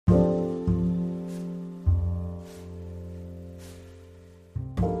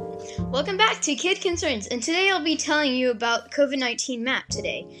Welcome back to Kid Concerns, and today I'll be telling you about COVID-19 map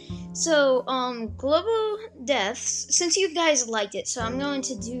today. So, global deaths, since you guys liked it, so I'm going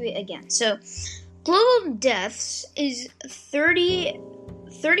to do it again. So, global deaths is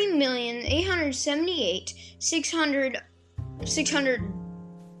 30,878,600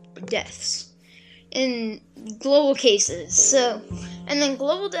 deaths in global cases. So, and then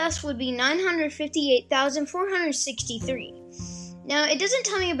global deaths would be 958,463. Now, it doesn't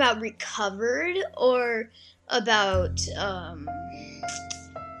tell me about recovered or about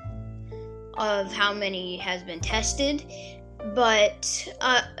of how many has been tested, but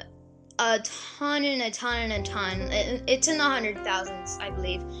a ton. It's in the 100,000s, I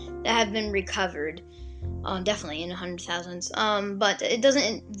believe, that have been recovered. Definitely in the 100,000s. But it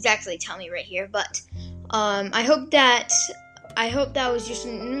doesn't exactly tell me right here. But I hope that was just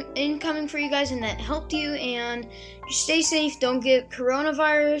an incoming for you guys and that helped you. And just stay safe. Don't get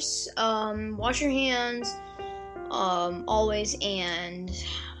coronavirus. Wash your hands always, and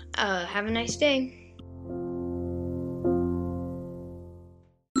have a nice day.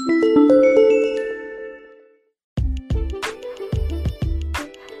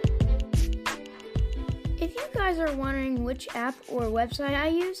 If you guys are wondering which app or website I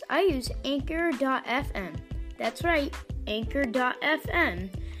use Anchor.fm. That's right, Anchor.fm.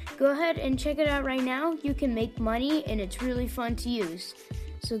 Go ahead and check it out right now. You can make money and it's really fun to use.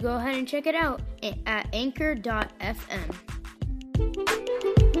 So go ahead and check it out at Anchor.fm.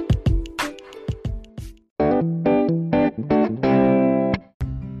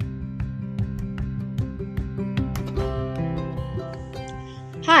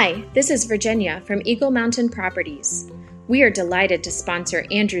 Hi, this is Virginia from Eagle Mountain Properties. We are delighted to sponsor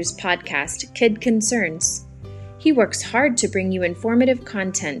Andrew's podcast, Kid Concerns. He works hard to bring you informative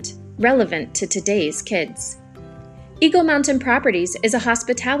content relevant to today's kids. Eagle Mountain Properties is a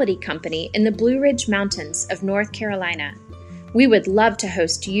hospitality company in the Blue Ridge Mountains of North Carolina. We would love to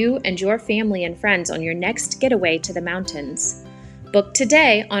host you and your family and friends on your next getaway to the mountains. Book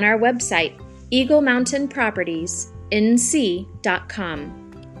today on our website,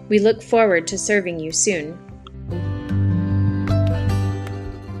 eaglemountainpropertiesnc.com. We look forward to serving you soon.